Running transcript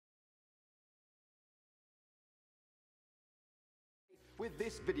with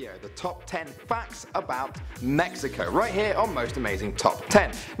this video, the top 10 facts about Mexico, right here on Most Amazing Top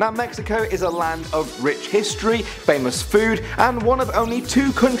 10. Now, Mexico is a land of rich history, famous food, and one of only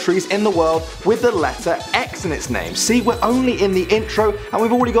 2 countries in the world with the letter X in its name. See, we're only in the intro and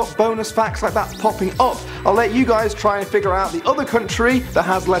we've already got bonus facts like that popping up. I'll let you guys try and figure out the other country that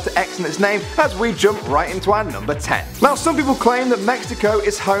has the letter X in its name as we jump right into our number 10. Now, some people claim that Mexico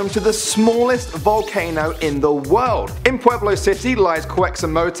is home to the smallest volcano in the world. In Pueblo City lies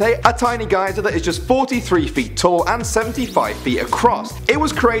Cuauhtémoc, a tiny geyser that is just 43 feet tall and 75 feet across. It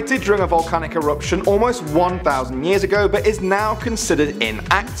was created during a volcanic eruption almost 1,000 years ago, but is now considered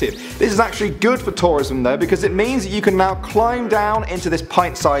inactive. This is actually good for tourism though, because it means that you can now climb down into this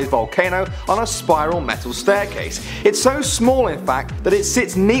pint-sized volcano on a spiral metal staircase. It's so small in fact that it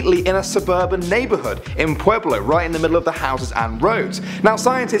sits neatly in a suburban neighborhood in Pueblo, right in the middle of the houses and roads. Now,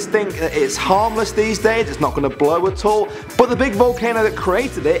 scientists think that it's harmless these days, it's not going to blow at all, but the big volcano that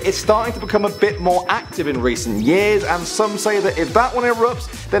created it is starting to become a bit more active in recent years, and some say that if that one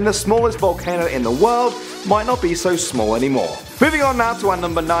erupts, then the smallest volcano in the world might not be so small anymore. Moving on now to our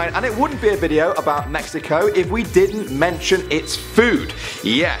number 9, and it wouldn't be a video about Mexico if we didn't mention its food.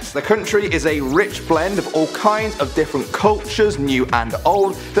 Yes, the country is a rich blend of all kinds of different cultures, new and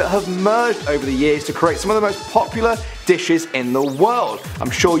old, that have merged over the years to create some of the most popular dishes in the world.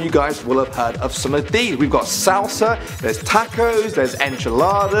 I'm sure you guys will have heard of some of these. We've got salsa, there's tacos, there's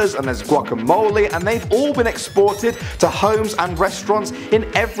enchiladas, and there's guacamole, and they've all been exported to homes and restaurants in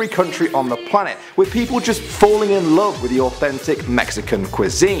every country on the planet, with people just falling in love with the authentic Mexican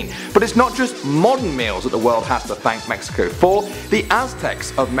cuisine. But it's not just modern meals that the world has to thank Mexico for. The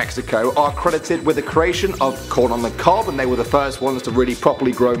Aztecs of Mexico are credited with the creation of corn on the cob, and they were the first ones to really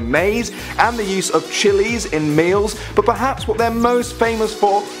properly grow maize, and the use of chilies in meals. But perhaps what they're most famous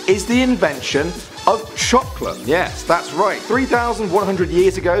for is the invention of chocolate. Yes, that's right. 3,100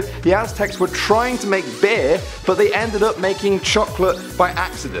 years ago, the Aztecs were trying to make beer, but they ended up making chocolate by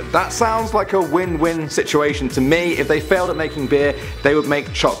accident. That sounds like a win-win situation to me. If they failed at making beer, they would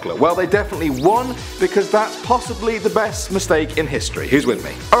make chocolate. Well, they definitely won, because that's possibly the best mistake in history. Who's with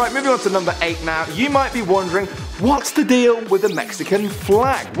me? Alright, moving on to number 8 now. You might be wondering, what's the deal with the Mexican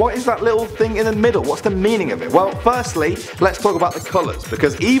flag? What is that little thing in the middle? What's the meaning of it? Well, firstly, let's talk about the colours,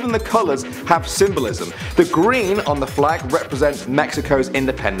 because even the colours have symbolism. The green on the flag represents Mexico's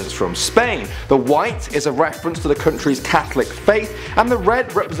independence from Spain. The white is a reference to the country's Catholic faith, and the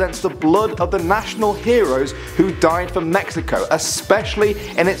red represents the blood of the national heroes who died for Mexico, especially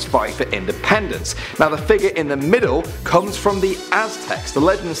in its fight for independence. Now, the figure in the middle comes from the Aztecs. The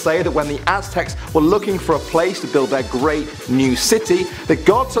legends say that when the Aztecs were looking for a place to build their great new city, the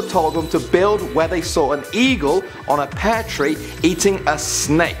gods had told them to build where they saw an eagle on a pear tree eating a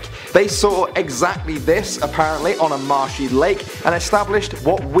snake. They saw exactly this, apparently, on a marshy lake, and established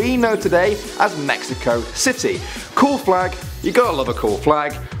what we know today as Mexico City. Cool flag. You gotta love a cool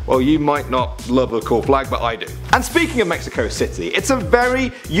flag. Well, you might not love a cool flag, but I do. And speaking of Mexico City, it's a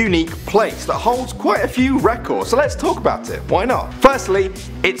very unique place that holds quite a few records, so let's talk about it. Why not? Firstly,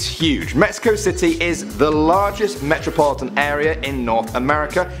 it's huge. Mexico City is the largest metropolitan area in North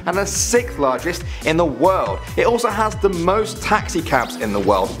America and the 6th largest in the world. It also has the most taxi cabs in the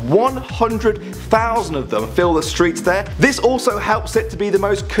world. 100,000 of them fill the streets there. This also helps it to be the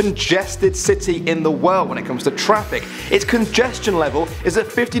most congested city in the world when it comes to traffic. Its congestion level is at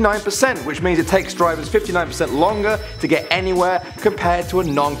 59%, which means it takes drivers 59% longer to get anywhere compared to a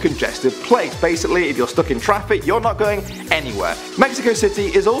non-congested place. Basically, if you're stuck in traffic, you're not going anywhere. Mexico City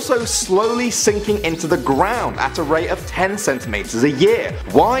is also slowly sinking into the ground at a rate of 10 centimeters a year.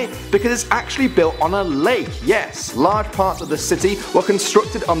 Why? Because it's actually built on a lake. Yes, large parts of the city were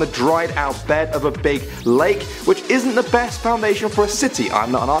constructed on the dried out bed of a big lake, which isn't the best foundation for a city.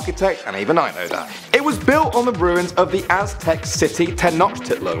 I'm not an architect, and even I know that. It was built on the ruins of the Aztec city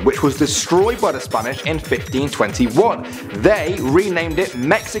Tenochtitlan, which was destroyed by the Spanish in 1521. They renamed it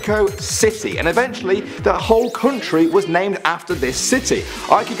Mexico City, and eventually the whole country was named after this city.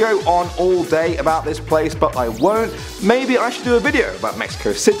 I could go on all day about this place, but I won't. Maybe I should do a video about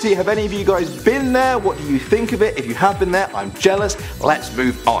Mexico City. Have any of you guys been there? What do you think of it? If you have been there, I'm jealous. Let's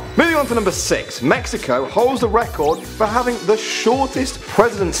move on. Moving on to number 6. Mexico holds the record for having the shortest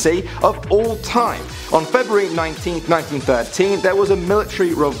presidency of all time. On February 19, 1913, there was a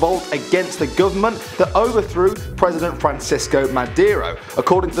military revolt against the government that overthrew President Francisco Madero.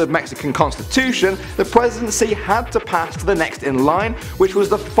 According to the Mexican Constitution, the presidency had to pass to the next in line, which was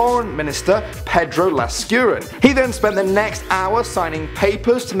the foreign minister Pedro Lascuren. He then spent the next hour signing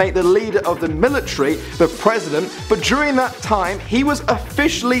papers to make the leader of the military the president, but during that time he was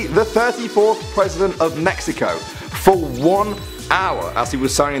officially the 34th president of Mexico. For one hour as he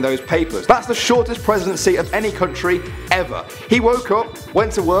was signing those papers. That's the shortest presidency of any country ever. He woke up,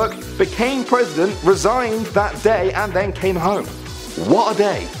 went to work, became president, resigned that day, and then came home. What a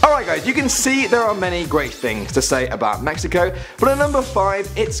day. Alright guys, you can see there are many great things to say about Mexico, but at number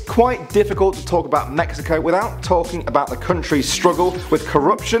 5, it's quite difficult to talk about Mexico without talking about the country's struggle with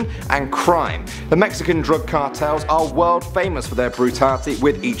corruption and crime. The Mexican drug cartels are world famous for their brutality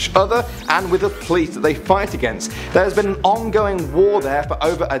with each other and with the police that they fight against. There has been an ongoing war there for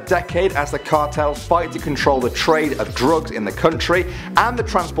over a decade as the cartels fight to control the trade of drugs in the country and the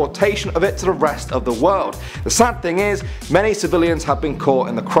transportation of it to the rest of the world. The sad thing is, many civilians have been caught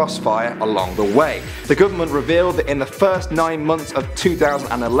in the crossfire along the way. The government revealed that in the first 9 months of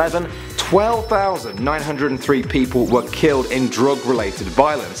 2011, 12,903 people were killed in drug-related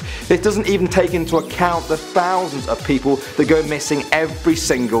violence. This doesn't even take into account the thousands of people that go missing every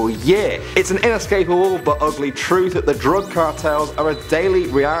single year. It's an inescapable but ugly truth that the drug cartels are a daily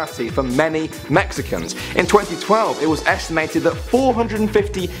reality for many Mexicans. In 2012, it was estimated that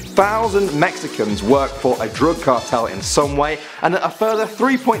 450,000 Mexicans work for a drug cartel in some way, and that a further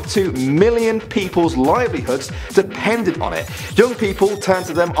 3.2 million people's livelihoods depended on it. Young people turn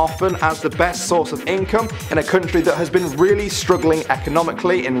to them often as the best source of income in a country that has been really struggling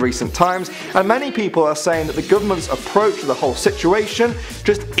economically in recent times, and many people are saying that the government's approach to the whole situation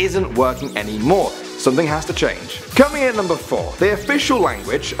just isn't working anymore. Something has to change. Coming in at number 4, the official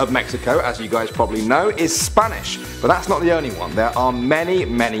language of Mexico, as you guys probably know, is Spanish, but that's not the only one. There are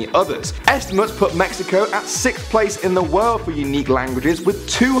many others. Estimates put Mexico at 6th place in the world for unique languages, with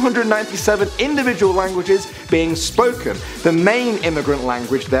 297 individual languages being spoken. The main immigrant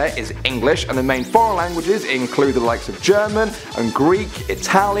language there is English, and the main foreign languages include the likes of German and Greek,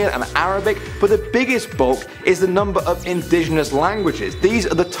 Italian and Arabic, but the biggest bulk is the number of indigenous languages. These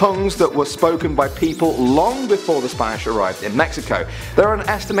are the tongues that were spoken by people long before the Spanish arrived in Mexico. There are an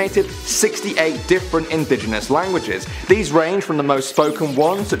estimated 68 different indigenous languages. These range from the most spoken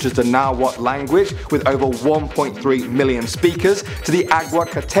ones, such as the Nahuatl language with over 1.3 million speakers, to the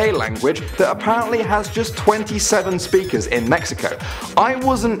Aguacate language that apparently has just 27 speakers in Mexico. I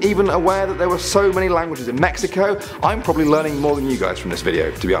wasn't even aware that there were so many languages in Mexico. I'm probably learning more than you guys from this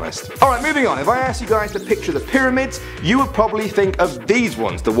video, to be honest. Alright, moving on. If I asked you guys to picture the pyramids, you would probably think of these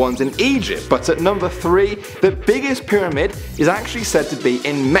ones, the ones in Egypt, but at number 3, the biggest pyramid is actually said to be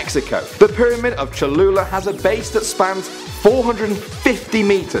in Mexico. The Pyramid of Cholula has a base that spans 450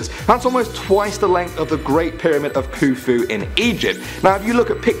 meters. That's almost twice the length of the Great Pyramid of Khufu in Egypt. Now if you look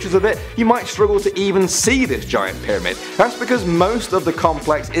at pictures of it, you might struggle to even see this giant pyramid. That's because most of the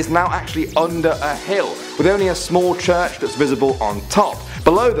complex is now actually under a hill, with only a small church that's visible on top.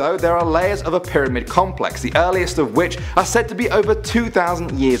 Below though, there are layers of a pyramid complex, the earliest of which are said to be over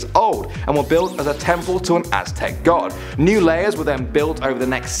 2,000 years old and were built as a temple to an Aztec god. New layers were then built over the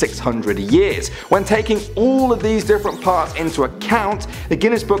next 600 years. When taking all of these different parts into account, the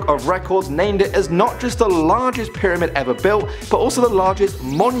Guinness Book of Records named it as not just the largest pyramid ever built, but also the largest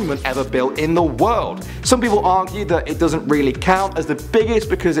monument ever built in the world. Some people argue that it doesn't really count as the biggest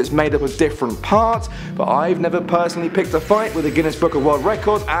because it's made up of different parts, but I've never personally picked a fight with the Guinness Book of World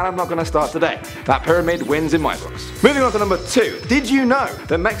Records, and I'm not going to start today. That pyramid wins in my books. Moving on to number 2. Did you know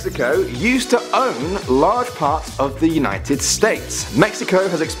that Mexico used to own large parts of the United States? Mexico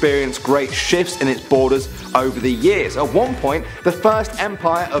has experienced great shifts in its borders over the years. At one point, the first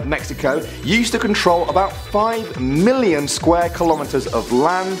empire of Mexico used to control about 5 million square kilometers of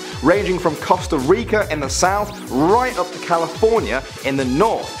land, ranging from Costa Rica in the south right up to California in the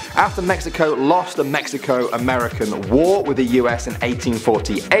north. After Mexico lost the Mexico-American War with the US in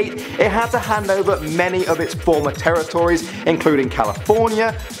 1848, it had to hand over many of its former territories, including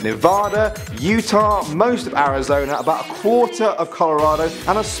California, Nevada, Utah, most of Arizona, about a quarter of Colorado,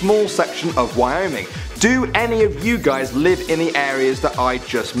 and a small section of Wyoming. Do any of you guys live in the areas that I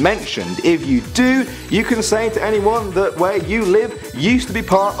just mentioned? If you do, you can say to anyone that where you live used to be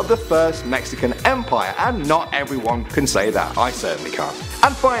part of the first Mexican Empire, and not everyone can say that. I certainly can't.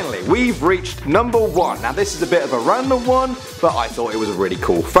 And finally, we've reached number 1. Now this is a bit of a random one, but I thought it was a really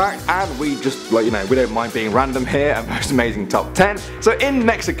cool fact, and we just, we don't mind being random here at Most Amazing Top 10. So in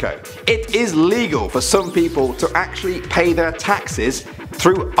Mexico, it is legal for some people to actually pay their taxes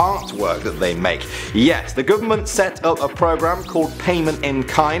through artwork that they make. Yes, the government set up a program called Payment in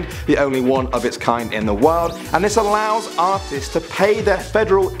Kind, the only one of its kind in the world, and this allows artists to pay their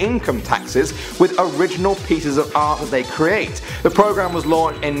federal income taxes with original pieces of art that they create. The program was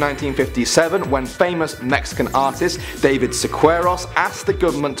launched in 1957 when famous Mexican artist David Sequeiros asked the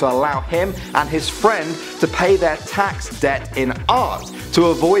government to allow him and his friend to pay their tax debt in art to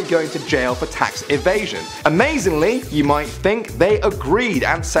avoid going to jail for tax evasion. Amazingly, you might think, they agreed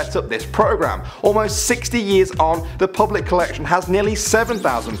and set up this program. Almost 60 years on, the public collection has nearly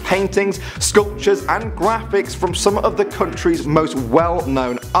 7,000 paintings, sculptures and graphics from some of the country's most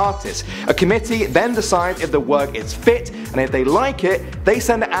well-known artists. A committee then decides if the work is fit, and if they like it, they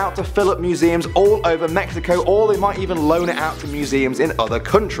send it out to fill up museums all over Mexico, or they might even loan it out to museums in other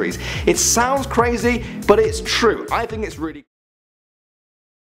countries. It sounds crazy, but it's true. I think it's really